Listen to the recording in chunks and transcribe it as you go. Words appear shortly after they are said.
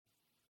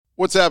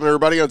What's happening,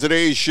 everybody? On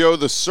today's show,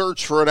 the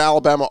search for an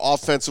Alabama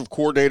offensive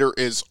coordinator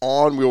is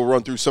on. We will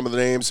run through some of the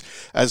names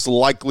as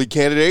likely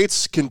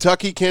candidates.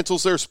 Kentucky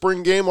cancels their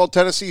spring game while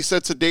Tennessee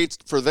sets a date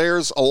for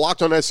theirs. A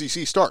Locked On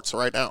SEC starts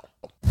right now.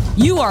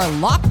 You are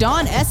Locked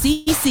On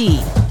SEC,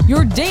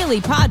 your daily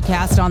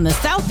podcast on the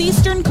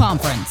Southeastern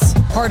Conference.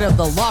 Part of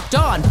the Locked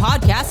On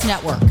Podcast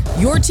Network,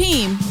 your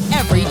team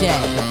every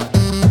day.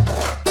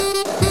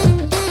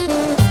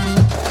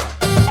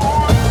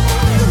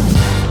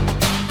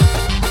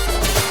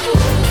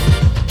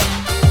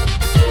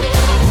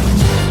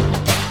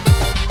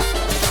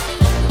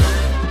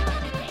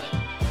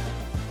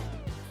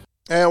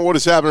 And what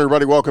is happening,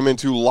 everybody? Welcome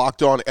into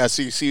Locked On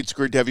SEC. It's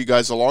great to have you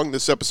guys along.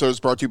 This episode is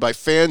brought to you by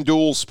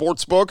FanDuel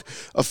Sportsbook,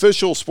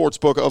 official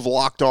sportsbook of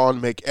Locked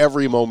On. Make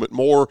every moment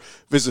more.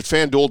 Visit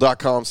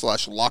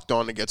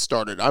FanDuel.com/LockedOn to get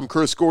started. I'm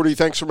Chris Gordy.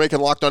 Thanks for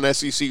making Locked On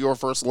SEC your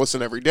first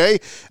listen every day.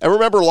 And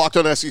remember, Locked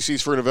On SEC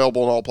is free and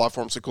available on all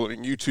platforms,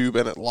 including YouTube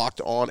and at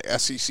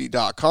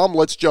LockedOnSEC.com.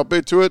 Let's jump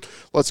into it.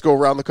 Let's go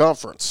around the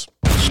conference.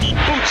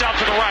 Boots out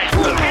to the right.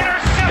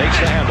 Intercepted. Makes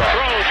the handoff.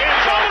 Throws.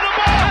 Throwing the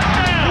ball.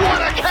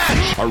 What a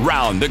catch.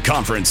 Around the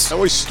conference. And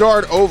we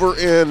start over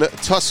in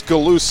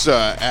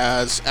Tuscaloosa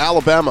as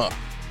Alabama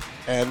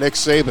and Nick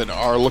Saban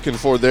are looking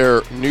for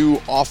their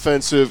new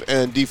offensive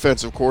and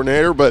defensive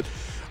coordinator. But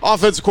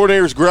offensive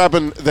coordinators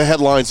grabbing the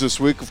headlines this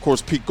week. Of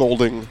course, Pete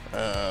Golding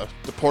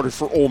departed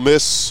for Ole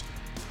Miss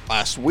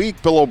last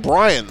week. Bill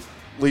O'Brien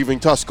leaving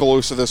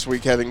Tuscaloosa this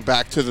week, heading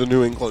back to the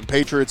New England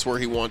Patriots where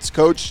he once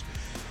coached.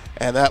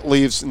 And that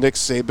leaves Nick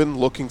Saban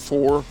looking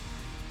for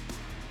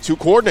two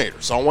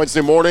coordinators. On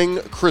Wednesday morning,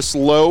 Chris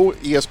Lowe,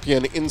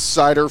 ESPN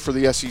insider for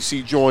the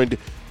SEC, joined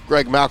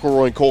Greg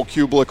McElroy and Cole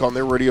Kublik on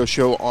their radio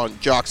show on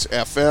Jocks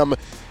FM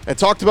and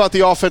talked about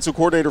the offensive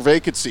coordinator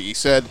vacancy. He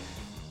said,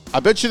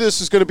 I bet you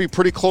this is going to be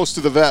pretty close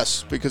to the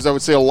vest because I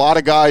would say a lot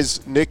of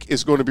guys Nick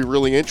is going to be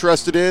really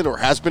interested in or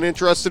has been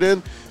interested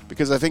in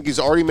because I think he's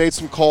already made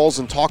some calls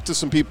and talked to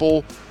some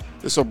people.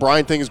 This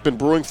O'Brien thing has been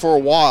brewing for a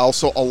while,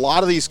 so a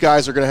lot of these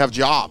guys are going to have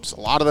jobs, a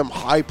lot of them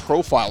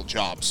high-profile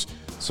jobs.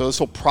 So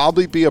this will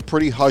probably be a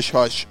pretty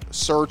hush-hush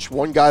search.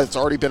 One guy that's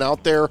already been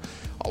out there,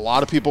 a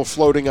lot of people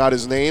floating out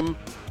his name,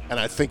 and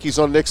I think he's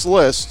on Nick's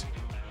list,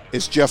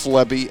 is Jeff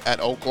Lebby at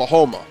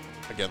Oklahoma.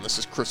 Again, this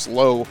is Chris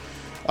Lowe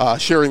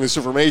sharing this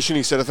information.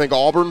 He said, I think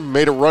Auburn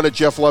made a run at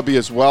Jeff Lebby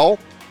as well.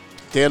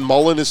 Dan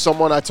Mullen is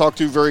someone I talked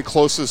to very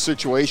close to the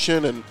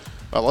situation, and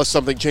unless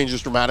something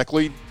changes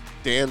dramatically,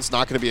 Dan's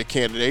not going to be a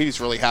candidate. He's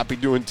really happy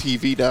doing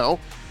TV now.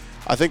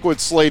 I think what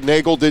Slade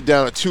Nagel did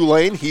down at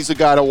Tulane, he's a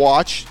guy to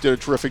watch. Did a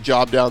terrific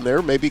job down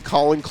there. Maybe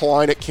Colin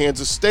Klein at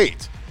Kansas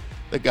State.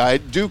 The guy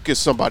at Duke is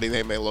somebody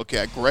they may look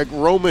at. Greg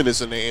Roman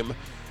is a name.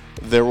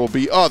 There will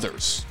be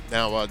others.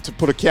 Now, to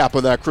put a cap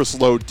on that, Chris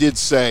Lowe did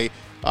say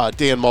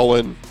Dan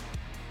Mullen,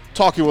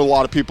 talking with a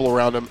lot of people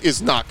around him,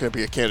 is not going to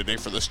be a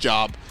candidate for this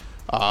job.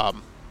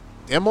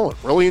 Dan Mullen,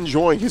 really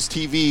enjoying his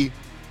TV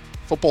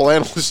football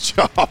analyst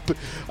job.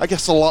 I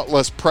guess a lot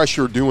less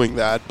pressure doing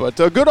that. But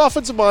a good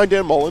offensive mind,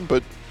 Dan Mullen,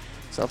 but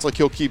sounds like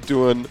he'll keep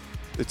doing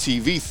the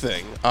TV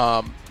thing.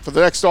 For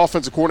the next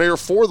offensive coordinator,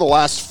 4 of the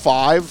last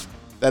 5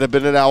 that have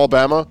been at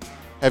Alabama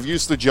have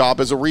used the job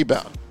as a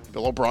rebound.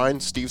 Bill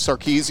O'Brien, Steve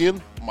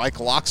Sarkisian, Mike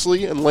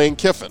Locksley, and Lane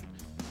Kiffin.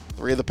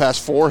 3 of the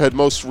past 4 had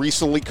most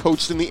recently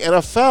coached in the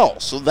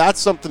NFL, so that's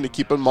something to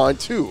keep in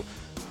mind too.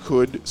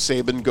 Could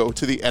Saban go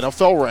to the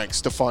NFL ranks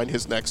to find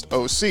his next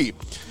OC?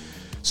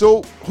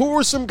 So who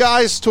are some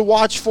guys to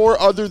watch for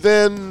other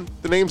than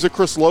the names that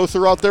Chris Lowe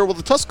threw out there? Well,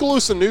 the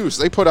Tuscaloosa News,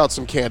 they put out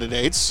some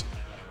candidates.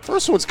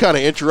 First one's kind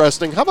of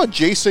interesting. How about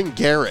Jason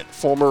Garrett,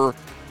 former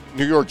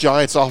New York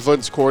Giants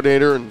offense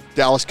coordinator and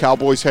Dallas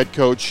Cowboys head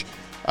coach?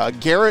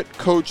 Garrett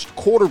coached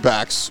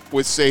quarterbacks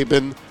with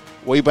Saban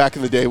way back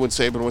in the day when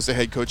Saban was the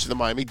head coach of the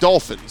Miami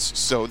Dolphins.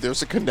 So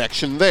there's a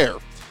connection there.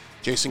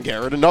 Jason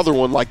Garrett, another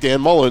one like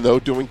Dan Mullen, though,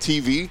 doing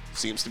TV.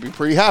 Seems to be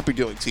pretty happy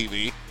doing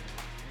TV.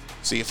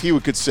 See if he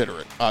would consider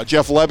it.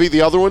 Jeff Lebby,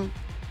 the other one.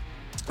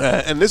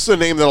 And this is a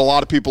name that a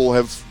lot of people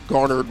have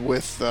garnered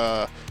with,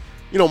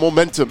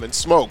 momentum and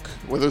smoke.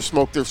 Where there's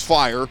smoke, there's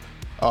fire.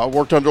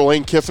 Worked under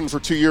Lane Kiffin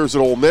for 2 years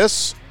at Ole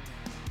Miss.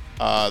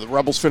 The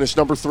Rebels finished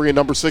number 3 and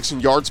number 6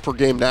 in yards per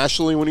game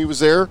nationally when he was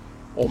there.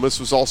 Ole Miss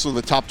was also in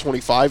the top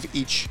 25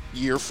 each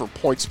year for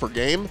points per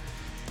game.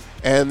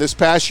 And this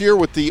past year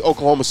with the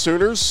Oklahoma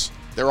Sooners,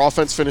 their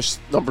offense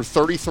finished number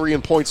 33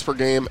 in points per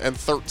game and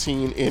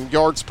 13 in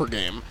yards per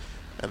game.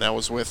 And that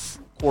was with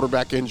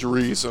quarterback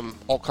injuries and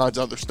all kinds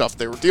of other stuff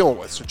they were dealing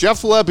with. So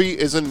Jeff Lebby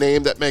is a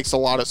name that makes a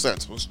lot of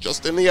sense. Was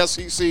just in the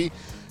SEC,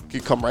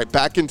 could come right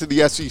back into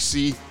the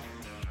SEC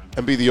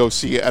and be the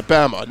OC at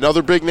Bama.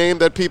 Another big name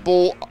that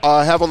people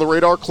have on the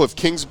radar, Cliff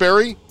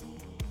Kingsbury,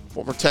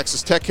 former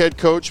Texas Tech head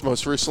coach,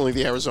 most recently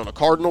the Arizona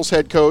Cardinals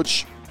head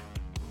coach.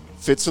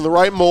 Fits in the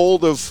right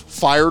mold of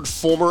fired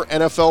former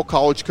NFL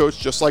college coach,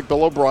 just like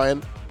Bill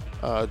O'Brien.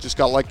 Just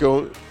got let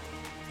go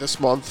this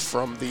month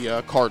from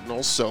the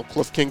Cardinals, so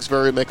Cliff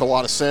Kingsbury would make a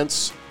lot of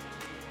sense.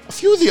 A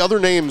few of the other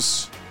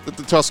names that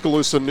the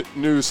Tuscaloosa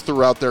News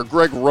threw out there,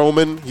 Greg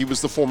Roman, he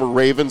was the former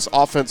Ravens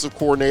offensive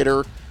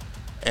coordinator.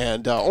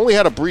 and only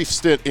had a brief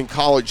stint in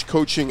college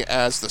coaching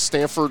as the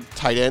Stanford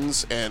tight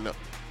ends and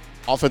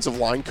offensive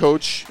line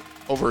coach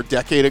over a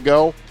decade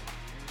ago.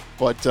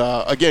 But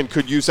again,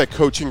 could use that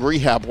coaching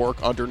rehab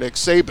work under Nick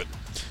Saban.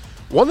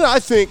 One that I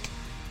think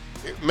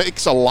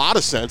makes a lot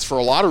of sense for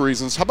a lot of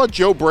reasons. How about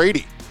Joe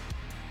Brady,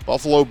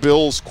 Buffalo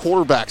Bills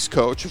quarterbacks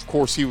coach? Of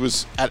course, he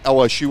was at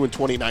LSU in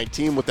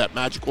 2019 with that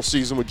magical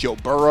season with Joe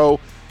Burrow.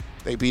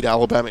 They beat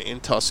Alabama in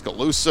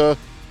Tuscaloosa.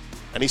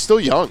 And he's still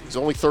young. He's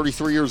only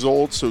 33 years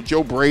old. So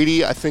Joe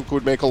Brady, I think,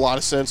 would make a lot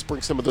of sense.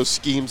 Bring some of those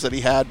schemes that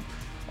he had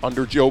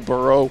under Joe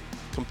Burrow.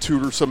 Come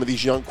tutor some of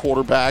these young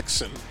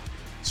quarterbacks and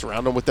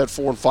surround them with that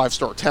 4- and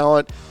 5-star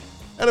talent.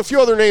 And a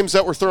few other names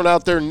that were thrown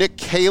out there. Nick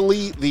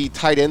Caley, the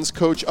tight ends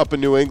coach up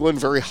in New England,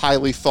 very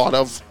highly thought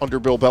of under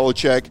Bill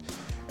Belichick.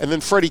 And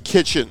then Freddie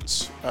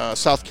Kitchens,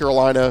 South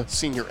Carolina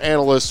senior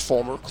analyst,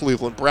 former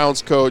Cleveland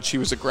Browns coach. He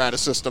was a grad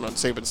assistant on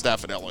Saban's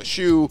staff at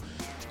LSU.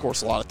 Of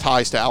course, a lot of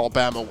ties to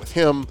Alabama with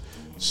him.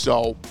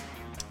 So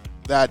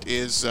that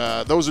is,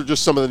 those are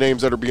just some of the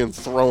names that are being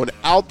thrown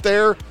out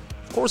there.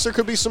 Of course, there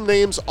could be some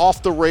names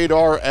off the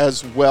radar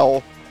as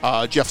well.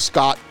 Jeff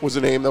Scott was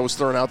a name that was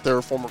thrown out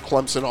there, former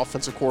Clemson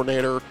offensive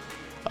coordinator.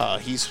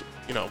 He's,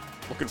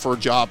 looking for a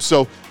job.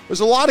 So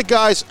there's a lot of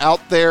guys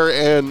out there,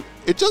 and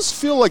it does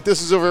feel like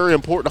this is a very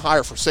important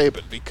hire for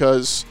Saban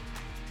because,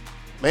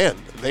 man,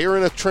 they are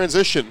in a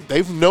transition.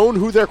 They've known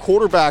who their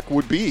quarterback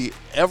would be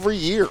every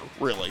year,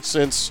 really,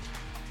 since,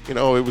 it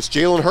was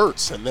Jalen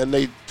Hurts, and then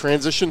they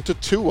transitioned to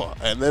Tua,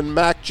 and then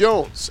Mac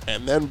Jones,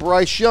 and then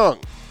Bryce Young.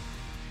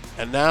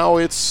 And now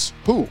it's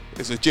who?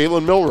 Is it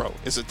Jalen Milroe?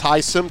 Is it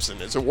Ty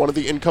Simpson? Is it one of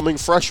the incoming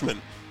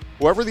freshmen?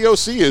 Whoever the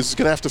OC is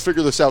going to have to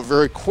figure this out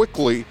very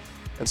quickly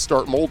and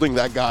start molding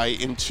that guy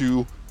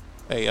into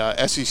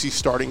a SEC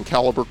starting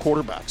caliber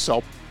quarterback. So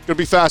it's going to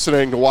be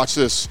fascinating to watch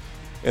this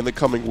in the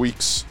coming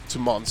weeks to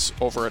months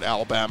over at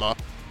Alabama.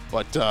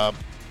 But got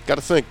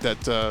to think that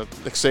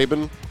Nick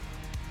Saban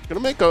going to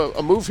make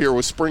a move here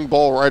with spring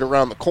ball right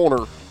around the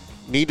corner.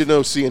 Need an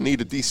OC and need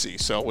a DC.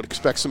 So would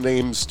expect some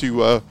names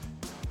to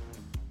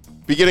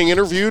be getting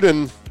interviewed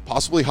and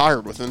possibly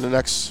hired within the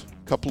next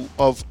couple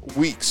of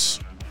weeks.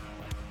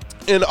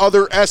 In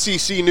other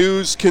SEC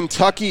news,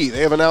 Kentucky,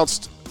 they have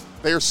announced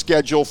their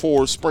schedule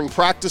for spring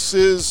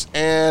practices,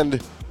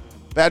 and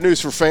bad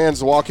news for fans,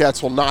 the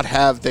Wildcats will not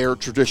have their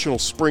traditional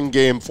spring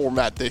game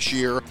format this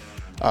year.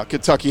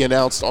 Kentucky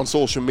announced on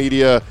social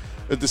media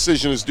the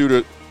decision is due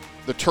to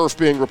the turf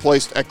being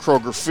replaced at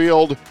Kroger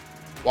Field.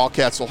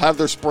 Wildcats will have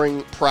their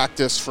spring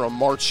practice from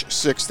March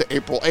 6th to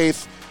April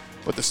 8th.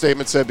 But the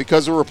statement said,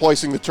 because we're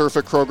replacing the turf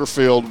at Kroger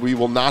Field, we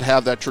will not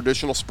have that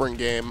traditional spring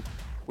game.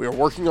 We are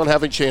working on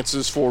having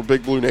chances for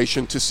Big Blue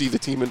Nation to see the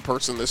team in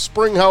person this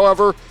spring,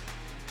 however.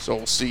 So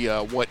we'll see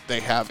what they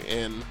have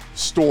in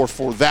store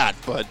for that.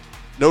 But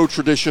no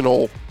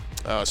traditional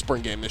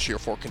spring game this year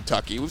for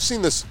Kentucky. We've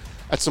seen this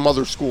at some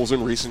other schools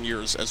in recent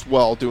years as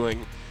well,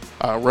 doing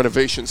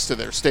renovations to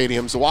their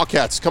stadiums. The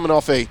Wildcats coming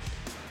off a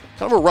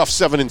kind of a rough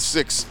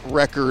 7-6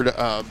 record,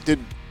 did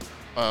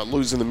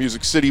lose in the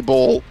Music City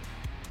Bowl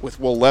with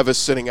Will Levis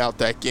sitting out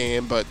that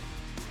game, but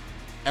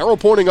arrow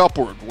pointing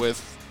upward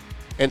with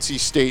NC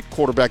State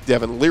quarterback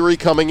Devin Leary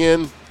coming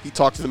in. He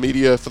talked to the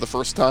media for the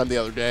first time the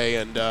other day,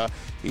 and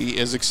he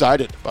is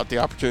excited about the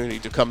opportunity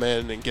to come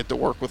in and get to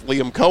work with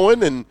Liam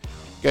Cohen and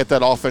get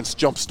that offense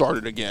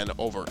jump-started again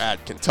over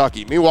at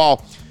Kentucky.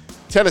 Meanwhile,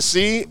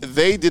 Tennessee,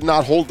 they did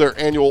not hold their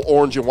annual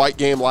orange and white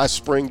game last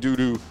spring due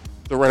to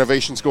the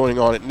renovations going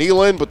on at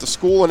Neyland, but the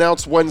school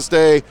announced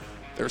Wednesday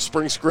their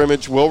spring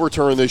scrimmage will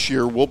return this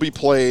year, will be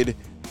played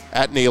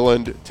at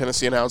Neyland.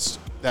 Tennessee announced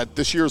that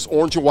this year's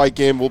orange and white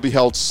game will be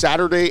held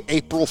Saturday,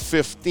 April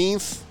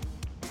 15th.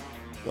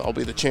 That'll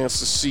be the chance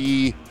to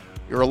see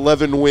your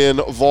 11-win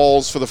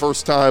Vols for the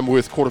first time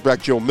with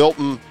quarterback Joe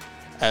Milton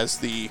as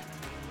the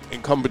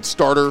incumbent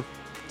starter,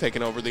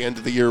 taking over the end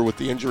of the year with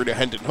the injury to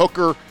Hendon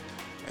Hooker.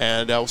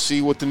 And I'll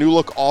see what the new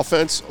look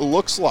offense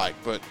looks like.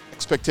 But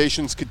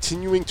expectations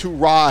continuing to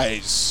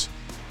rise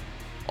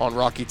on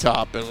Rocky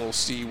Top, and we'll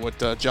see what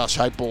Josh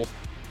Heupel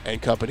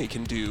and company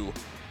can do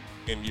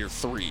in year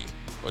 3.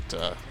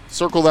 But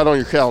circle that on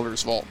your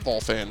calendars,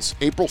 Vol fans.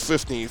 April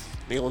 15th,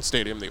 Neyland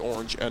Stadium, the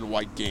orange and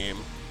white game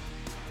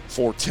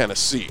for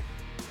Tennessee.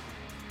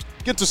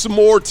 Get to some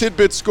more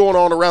tidbits going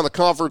on around the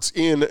conference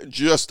in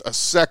just a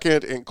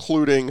second,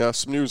 including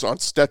some news on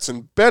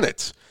Stetson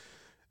Bennett.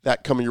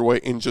 That coming your way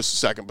in just a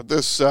second. But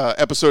this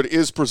episode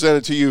is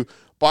presented to you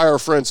by our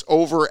friends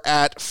over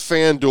at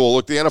FanDuel.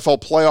 Look, the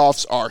NFL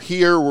playoffs are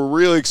here. We're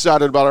really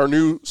excited about our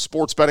new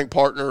sports betting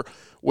partner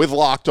with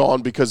Locked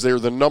On because they're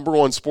the number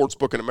one sports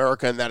book in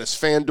America, and that is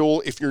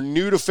FanDuel. If you're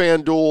new to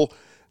FanDuel,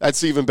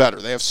 that's even better.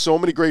 They have so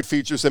many great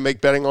features that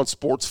make betting on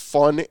sports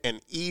fun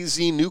and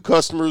easy. New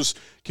customers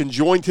can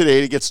join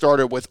today to get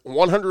started with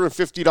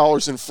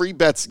 $150 in free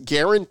bets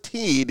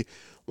guaranteed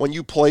when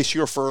you place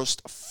your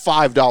first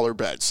 $5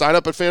 bet. Sign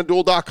up at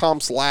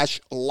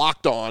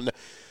FanDuel.com/LockedOn.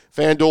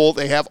 FanDuel,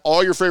 they have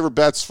all your favorite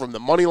bets from the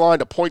money line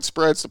to point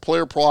spreads to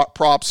player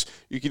props.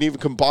 You can even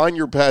combine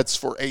your bets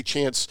for a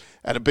chance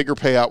at a bigger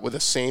payout with a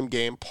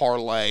same-game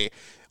parlay.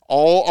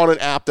 All on an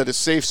app that is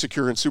safe,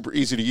 secure, and super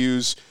easy to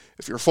use.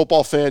 If you're a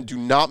football fan, do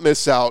not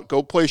miss out.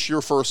 Go place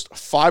your first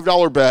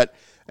 $5 bet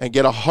and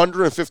get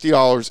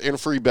 $150 in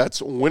free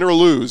bets, win or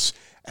lose,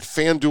 at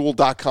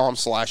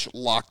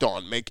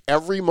FanDuel.com/lockedon. Make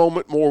every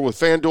moment more with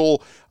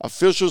FanDuel,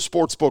 official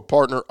sportsbook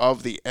partner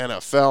of the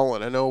NFL.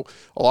 And I know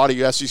a lot of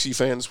you SEC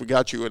fans, we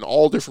got you in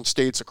all different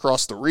states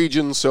across the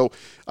region. So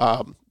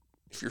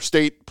if your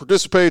state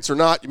participates or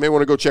not, you may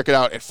want to go check it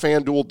out at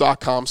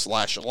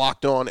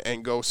FanDuel.com/lockedon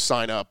and go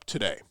sign up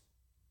today.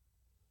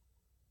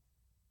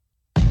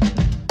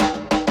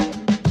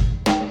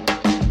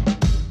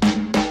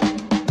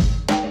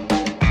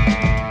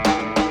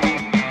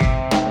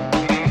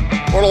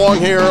 Going along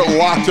here,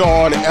 Locked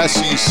On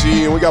SEC,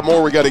 and we got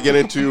more we got to get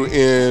into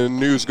in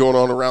news going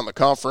on around the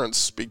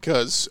conference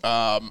because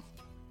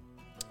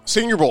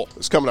Senior Bowl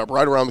is coming up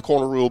right around the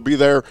corner. We'll be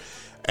there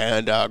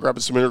and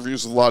grabbing some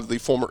interviews with a lot of the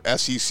former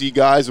SEC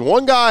guys. And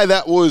one guy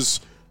that was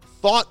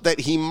thought that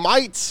he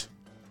might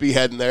be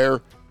heading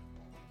there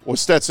was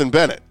Stetson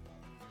Bennett.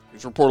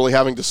 He's reportedly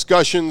having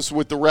discussions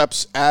with the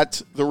reps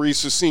at the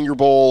Reese's Senior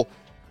Bowl.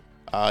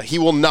 He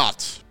will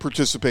not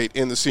participate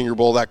in the Senior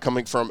Bowl. That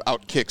coming from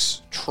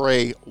Outkick's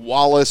Trey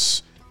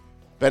Wallace.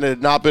 Bennett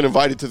had not been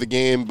invited to the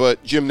game,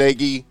 but Jim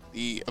Nagy,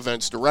 the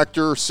events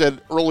director,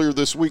 said earlier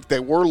this week they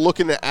were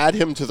looking to add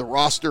him to the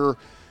roster,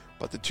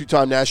 but the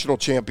two-time national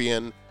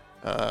champion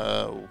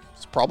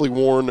has probably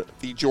worn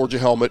the Georgia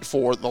helmet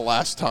for the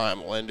last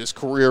time. Will end his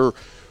career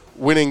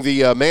winning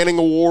the Manning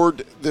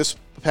Award this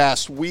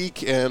past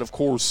week and, of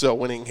course,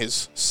 winning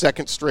his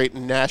second straight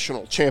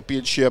national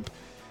championship.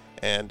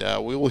 And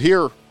we will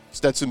hear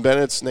Stetson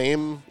Bennett's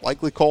name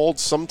likely called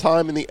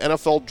sometime in the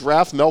NFL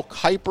draft. Mel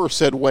Kiper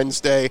said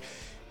Wednesday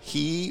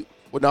he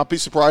would not be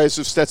surprised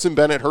if Stetson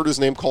Bennett heard his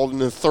name called in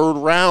the third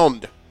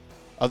round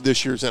of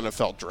this year's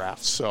NFL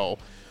draft. So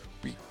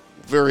it'll be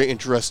very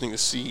interesting to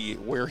see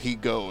where he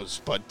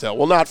goes. But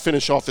will not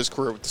finish off his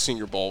career with the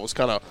Senior Bowl. Was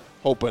kind of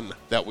hoping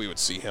that we would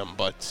see him.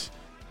 But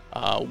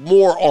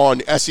more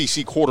on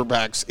SEC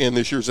quarterbacks in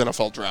this year's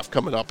NFL draft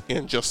coming up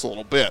in just a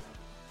little bit.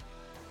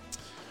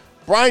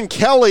 Brian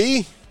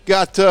Kelly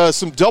got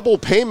some double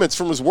payments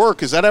from his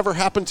work. Has that ever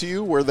happened to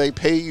you where they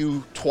pay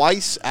you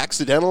twice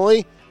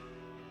accidentally?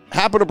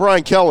 Happened to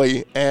Brian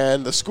Kelly,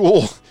 and the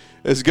school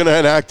is going to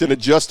enact an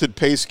adjusted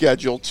pay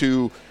schedule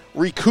to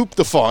recoup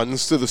the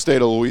funds to the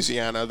state of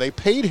Louisiana. They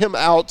paid him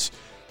out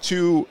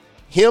to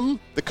him,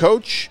 the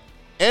coach,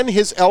 and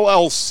his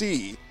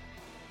LLC.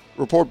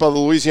 Report by the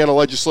Louisiana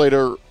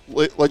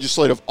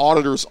Legislative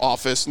Auditor's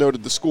Office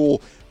noted the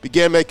school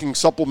began making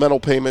supplemental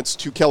payments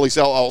to Kelly's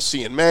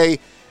LLC in May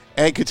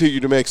and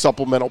continued to make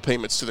supplemental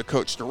payments to the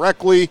coach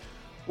directly,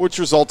 which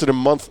resulted in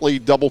monthly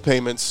double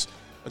payments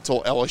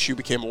until LSU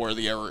became aware of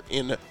the error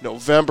in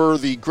November.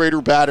 The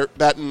Greater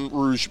Baton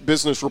Rouge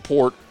Business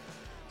Report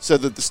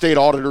said that the state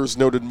auditors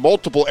noted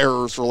multiple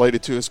errors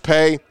related to his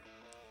pay.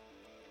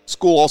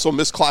 School also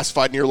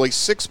misclassified nearly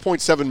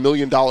 $6.7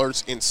 million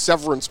in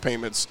severance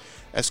payments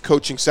as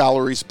coaching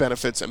salaries,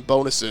 benefits, and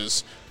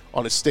bonuses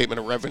on its statement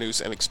of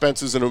revenues and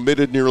expenses, and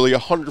omitted nearly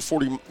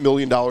 $140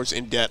 million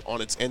in debt on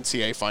its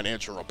NCAA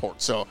financial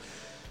report. So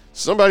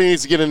somebody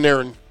needs to get in there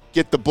and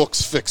get the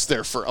books fixed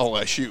there for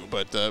LSU.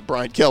 But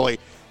Brian Kelly,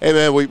 hey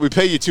man, we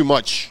pay you too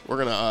much.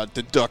 We're going to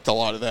deduct a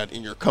lot of that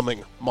in your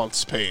coming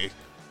month's pay.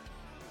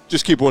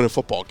 Just keep winning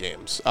football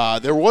games.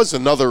 There was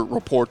another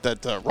report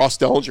that Ross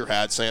Dellinger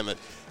had saying that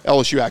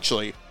LSU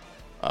actually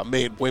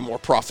made way more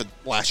profit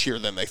last year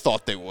than they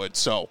thought they would.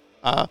 So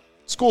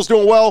school's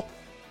doing well.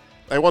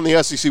 They won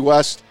the SEC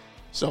West,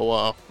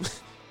 so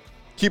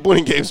keep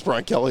winning games,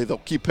 Brian Kelly. They'll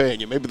keep paying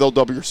you. Maybe they'll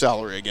double your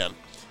salary again.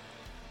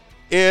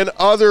 In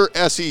other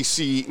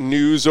SEC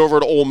news, over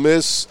at Ole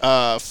Miss,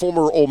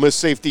 former Ole Miss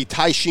safety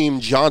Tysheem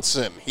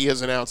Johnson, he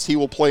has announced he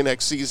will play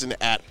next season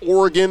at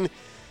Oregon.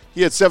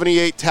 He had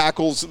 78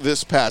 tackles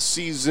this past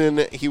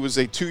season. He was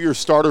a 2-year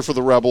starter for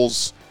the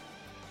Rebels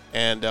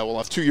and will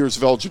have 2 years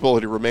of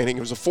eligibility remaining. He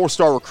was a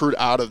 4-star recruit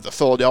out of the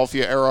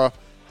Philadelphia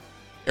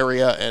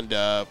area,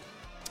 and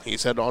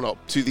he's headed on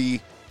up to the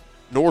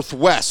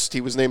Northwest.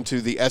 He was named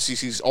to the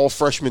SEC's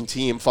all-freshman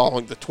team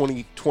following the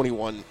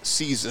 2021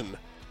 season.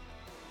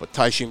 But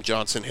Tysheem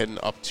Johnson heading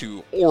up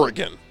to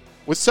Oregon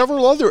with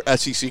several other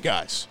SEC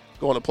guys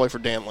going to play for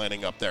Dan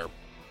Lanning up there.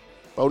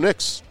 Bo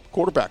Nix,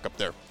 quarterback up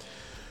there.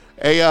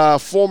 A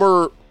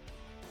former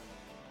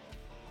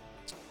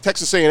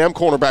Texas A&M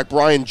cornerback,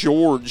 Brian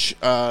George,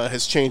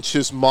 has changed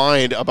his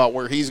mind about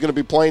where he's going to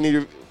be playing.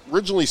 He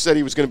originally said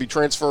he was going to be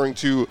transferring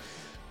to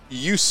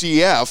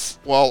UCF.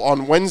 Well,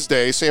 on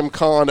Wednesday, Sam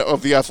Kahn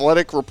of The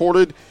Athletic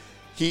reported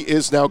he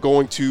is now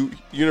going to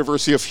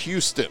University of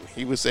Houston.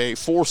 He was a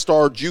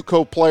 4-star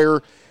JUCO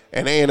player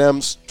in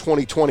A&M's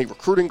 2020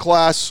 recruiting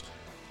class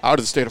out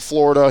of the state of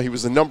Florida. He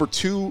was the number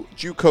 2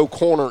 JUCO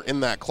corner in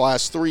that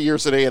class. 3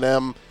 years at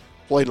A&M,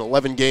 played in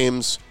 11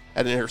 games,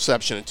 had an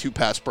interception and 2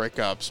 pass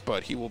breakups,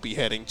 but he will be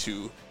heading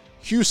to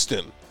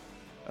Houston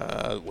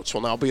which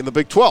will now be in the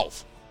Big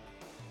 12.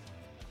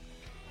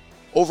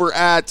 Over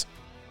at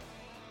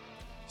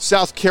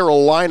South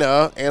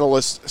Carolina,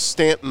 analyst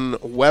Stanton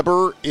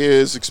Weber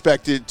is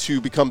expected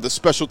to become the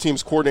special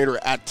teams coordinator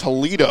at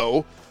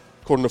Toledo.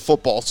 According to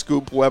Football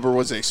Scoop, Weber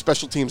was a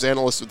special teams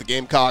analyst with the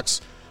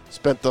Gamecocks,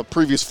 spent the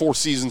previous 4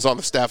 seasons on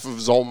the staff of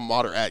his alma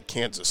mater at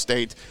Kansas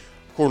State.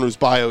 According to his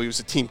bio, he was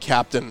a team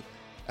captain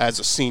as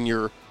a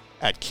senior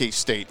at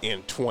K-State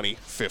in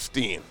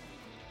 2015.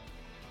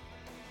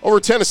 Over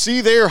at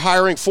Tennessee, they are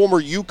hiring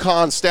former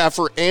UConn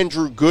staffer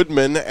Andrew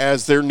Goodman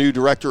as their new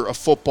director of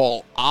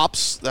football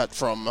ops. That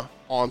from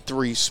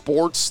On3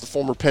 Sports. The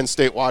former Penn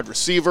State wide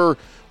receiver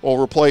will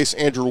replace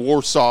Andrew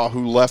Warsaw,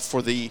 who left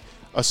for the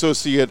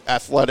associate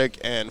athletic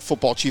and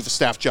football chief of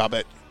staff job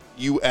at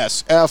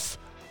USF.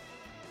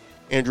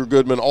 Andrew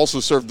Goodman also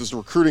served as the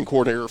recruiting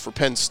coordinator for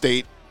Penn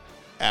State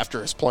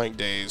after his playing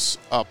days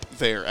up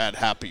there at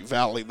Happy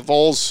Valley. The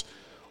Vols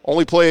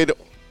only played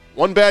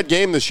one bad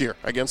game this year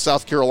against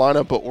South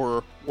Carolina, but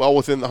were well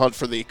within the hunt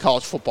for the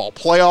college football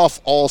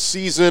playoff all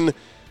season.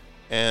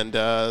 And,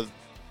 of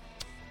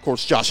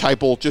course, Josh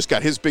Heupel just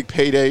got his big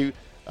payday.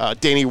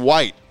 Danny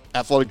White,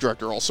 athletic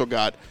director, also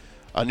got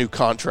a new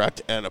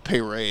contract and a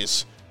pay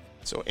raise.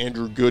 So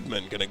Andrew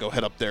Goodman going to go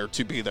head up there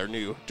to be their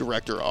new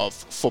director of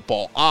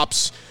football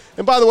ops.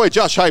 And by the way,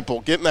 Josh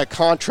Heupel getting that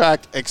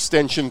contract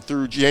extension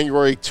through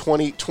January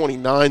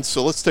 2029.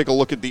 So let's take a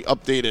look at the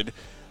updated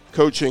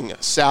coaching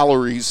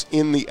salaries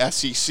in the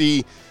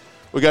SEC.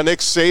 We got Nick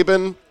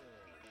Saban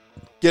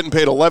getting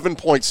paid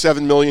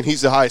 $11.7 million.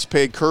 He's the highest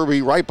paid.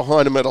 Kirby right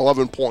behind him at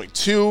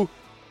 $11.2.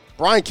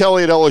 Brian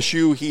Kelly at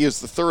LSU, he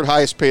is the third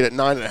highest paid at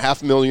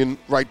 $9.5 million,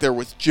 right there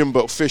with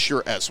Jimbo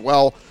Fisher as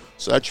well.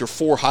 So that's your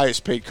 4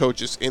 highest paid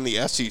coaches in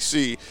the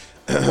SEC.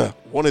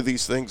 One of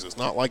these things is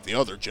not like the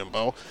other,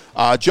 Jimbo.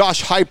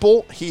 Josh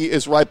Heupel, he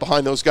is right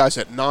behind those guys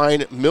at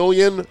 $9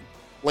 million.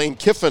 Lane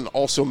Kiffin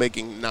also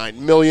making $9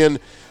 million.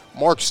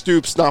 Mark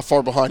Stoops not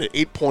far behind at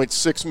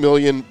 $8.6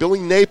 million. Billy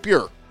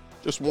Napier,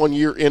 just 1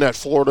 year in at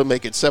Florida,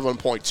 making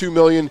 $7.2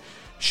 million.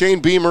 Shane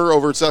Beamer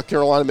over at South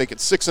Carolina making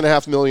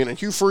 $6.5 million. And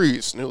Hugh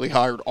Freeze, newly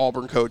hired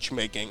Auburn coach,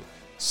 making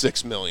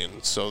 $6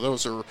 million. So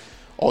those are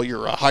all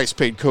your highest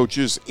paid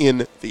coaches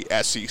in the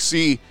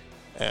SEC.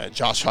 And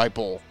Josh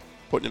Heupel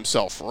putting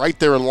himself right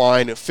there in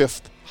line,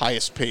 5th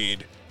highest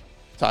paid,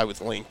 tied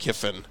with Lane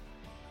Kiffin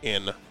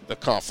in the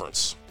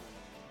conference.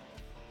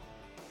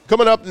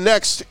 Coming up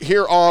next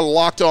here on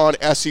Locked On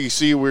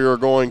SEC, we are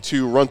going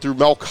to run through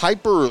Mel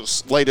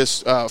Kiper's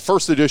latest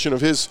first edition of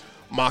his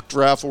mock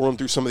draft. We'll run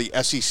through some of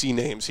the SEC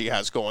names he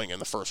has going in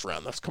the first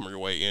round. That's coming your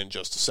way in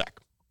just a sec.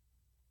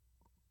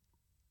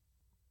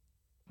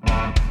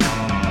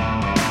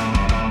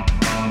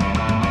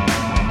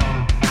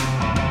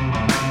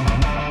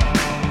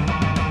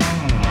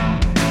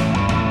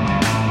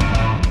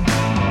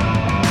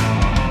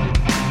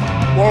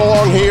 Going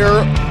along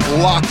here,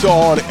 Locked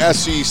On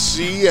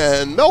SEC,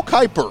 and Mel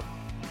Kiper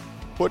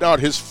put out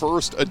his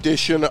first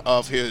edition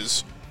of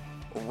his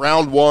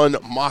round 1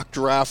 mock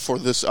draft for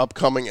this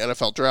upcoming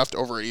NFL draft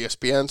over at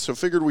ESPN. So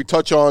figured we'd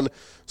touch on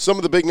some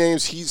of the big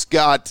names he's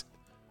got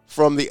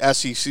from the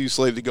SEC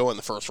slated to go in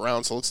the first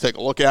round. So let's take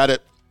a look at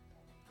it.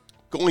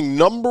 Going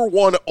number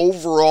 1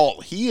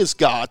 overall, he has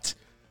got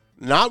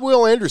not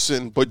Will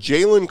Anderson, but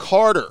Jalen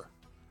Carter,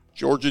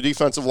 Georgia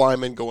defensive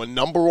lineman, going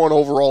number 1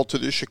 overall to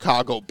the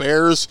Chicago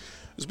Bears.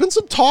 There's been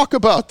some talk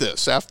about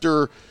this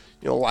after,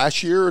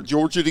 last year a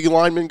Georgia D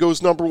lineman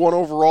goes number 1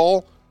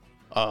 overall.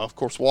 Of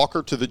course,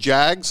 Walker to the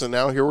Jags, and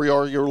now here we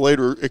are a year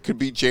later. It could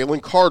be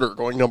Jalen Carter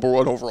going number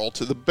 1 overall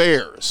to the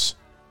Bears.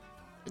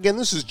 Again,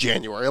 this is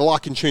January. A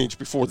lot can change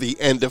before the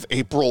end of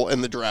April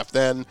and the draft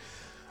then.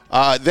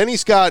 Then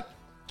he's got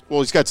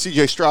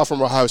C.J. Stroud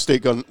from Ohio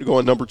State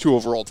going number 2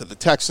 overall to the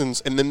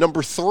Texans. And then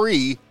number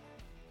 3,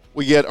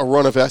 we get a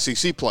run of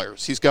SEC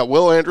players. He's got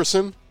Will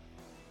Anderson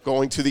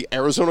going to the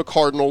Arizona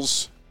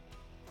Cardinals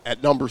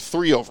at number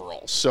 3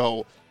 overall.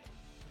 So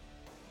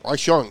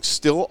Bryce Young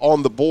still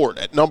on the board.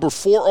 At number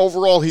 4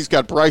 overall, he's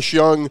got Bryce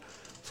Young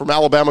from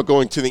Alabama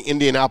going to the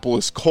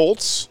Indianapolis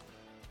Colts.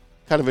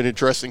 Kind of an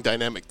interesting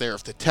dynamic there.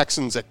 If the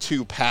Texans at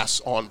 2 pass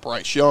on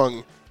Bryce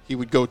Young, he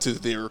would go to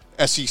their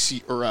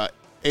SEC or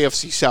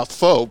AFC South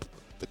foe,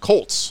 the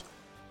Colts,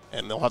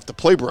 and they'll have to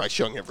play Bryce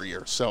Young every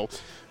year. So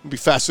it'll be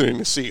fascinating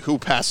to see who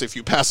passes. If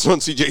you pass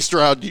on C.J.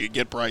 Stroud, do you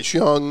get Bryce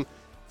Young?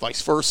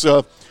 Vice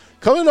versa.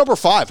 Coming to number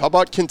 5, how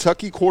about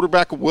Kentucky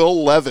quarterback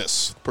Will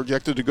Levis,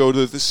 projected to go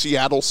to the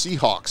Seattle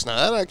Seahawks.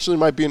 Now, that actually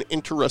might be an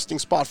interesting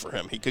spot for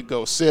him. He could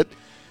go sit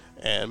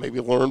and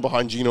maybe learn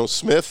behind Geno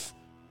Smith,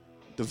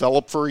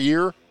 develop for a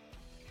year.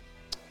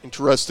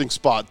 Interesting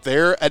spot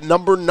there. At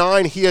number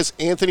 9, he has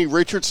Anthony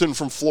Richardson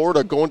from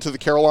Florida going to the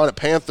Carolina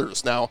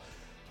Panthers. Now,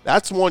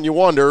 that's one you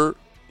wonder,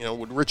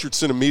 would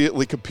Richardson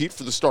immediately compete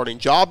for the starting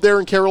job there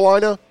in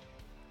Carolina?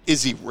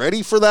 Is he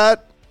ready for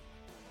that?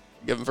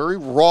 You have very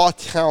raw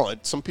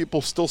talent. Some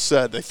people still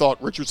said they thought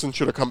Richardson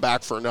should have come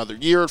back for another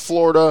year at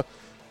Florida,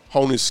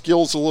 hone his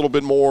skills a little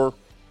bit more,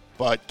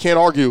 but can't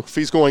argue if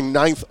he's going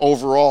 9th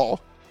overall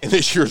in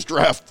this year's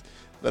draft,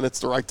 then it's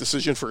the right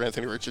decision for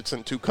Anthony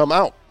Richardson to come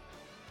out.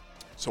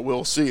 So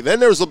we'll see. Then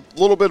there's a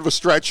little bit of a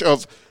stretch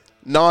of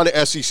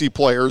non-SEC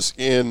players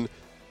in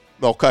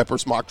Mel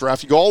Kiper's mock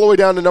draft. You go all the way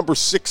down to number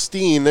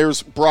 16.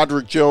 There's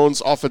Broderick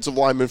Jones, offensive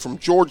lineman from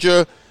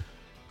Georgia,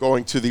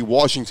 going to the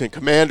Washington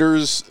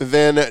Commanders.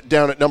 Then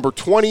down at number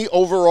 20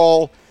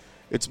 overall,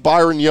 it's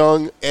Byron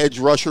Young, edge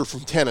rusher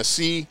from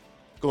Tennessee,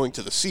 going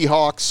to the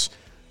Seahawks.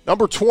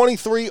 Number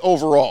 23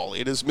 overall,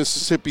 it is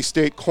Mississippi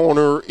State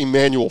corner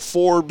Emmanuel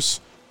Forbes,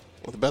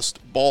 one of the best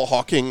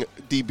ball-hawking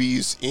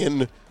DBs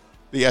in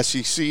the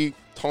SEC.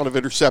 Ton of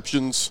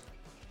interceptions.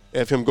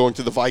 Have him going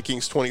to the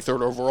Vikings,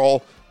 23rd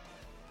overall.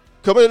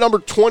 Coming at number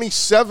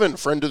 27,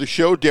 friend of the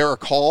show,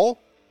 Derek Hall,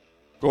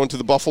 going to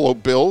the Buffalo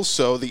Bills.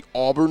 So the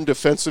Auburn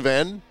defensive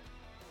end,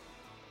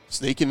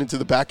 sneaking into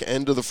the back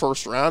end of the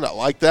first round. I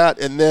like that.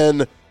 And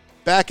then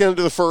back end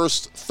of the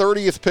first,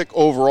 30th pick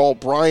overall,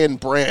 Brian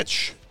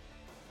Branch,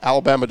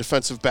 Alabama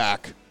defensive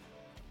back,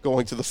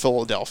 going to the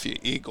Philadelphia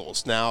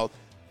Eagles. Now,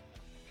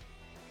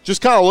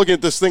 just kind of looking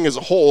at this thing as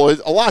a whole,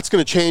 a lot's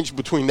going to change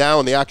between now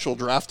and the actual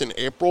draft in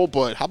April,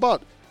 but how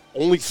about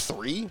only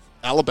 3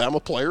 Alabama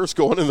players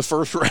going in the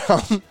first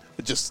round?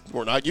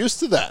 We're not used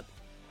to that.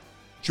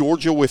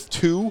 Georgia with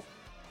 2,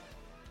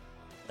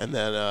 and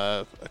then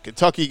a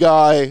Kentucky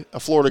guy, a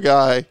Florida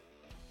guy,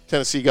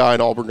 Tennessee guy,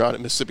 an Auburn guy, and a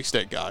Mississippi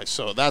State guy.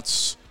 So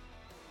that's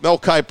Mel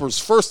Kiper's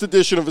first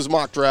edition of his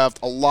mock draft.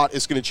 A lot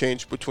is going to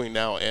change between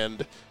now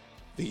and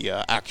the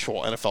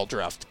actual NFL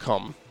draft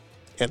come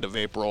end of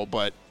April.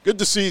 But good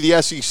to see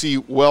the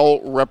SEC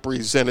well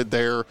represented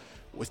there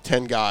with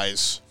 10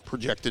 guys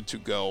projected to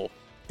go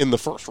in the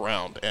first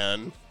round.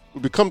 And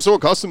we've become so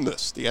accustomed to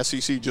this. The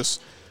SEC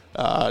just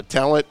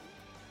talent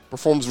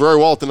performs very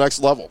well at the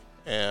next level.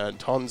 And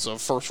tons of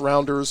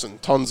first-rounders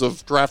and tons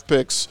of draft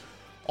picks,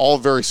 all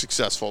very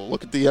successful.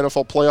 Look at the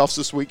NFL playoffs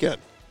this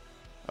weekend.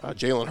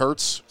 Jalen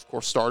Hurts, of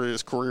course, started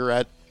his career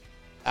at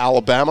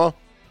Alabama.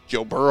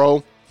 Joe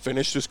Burrow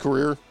finished his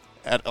career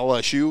at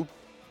LSU.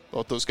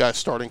 Both those guys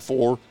starting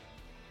for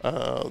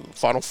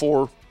Final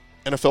Four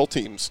NFL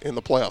teams in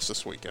the playoffs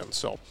this weekend.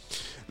 So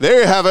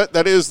there you have it.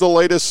 That is the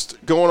latest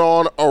going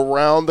on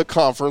around the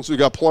conference. We've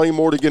got plenty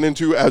more to get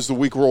into as the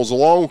week rolls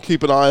along. We'll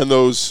keep an eye on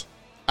those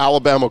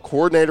Alabama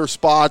coordinator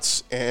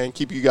spots and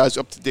keep you guys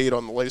up to date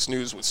on the latest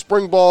news with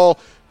spring ball,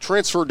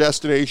 transfer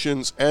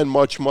destinations, and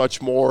much,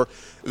 much more.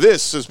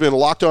 This has been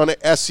Locked On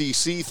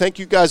SEC. Thank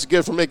you guys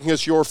again for making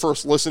us your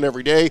first listen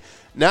every day.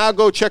 Now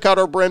go check out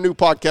our brand new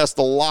podcast,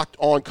 the Locked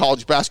On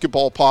College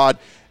Basketball Pod.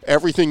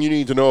 Everything you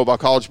need to know about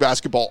college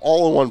basketball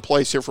all in one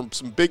place here from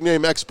some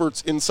big-name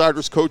experts,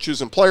 insiders,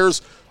 coaches, and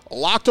players.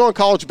 Locked On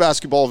College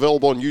Basketball,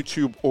 available on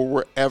YouTube or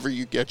wherever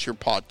you get your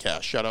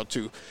podcast. Shout out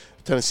to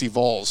Tennessee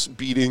Vols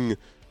beating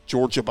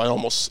Georgia by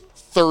almost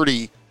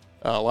 30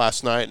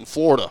 last night, and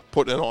Florida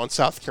putting it on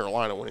South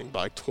Carolina, winning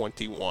by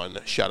 21.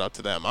 Shout out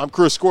to them. I'm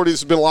Chris Gordy.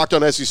 This has been Locked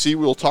On SEC.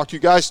 We'll talk to you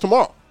guys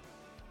tomorrow.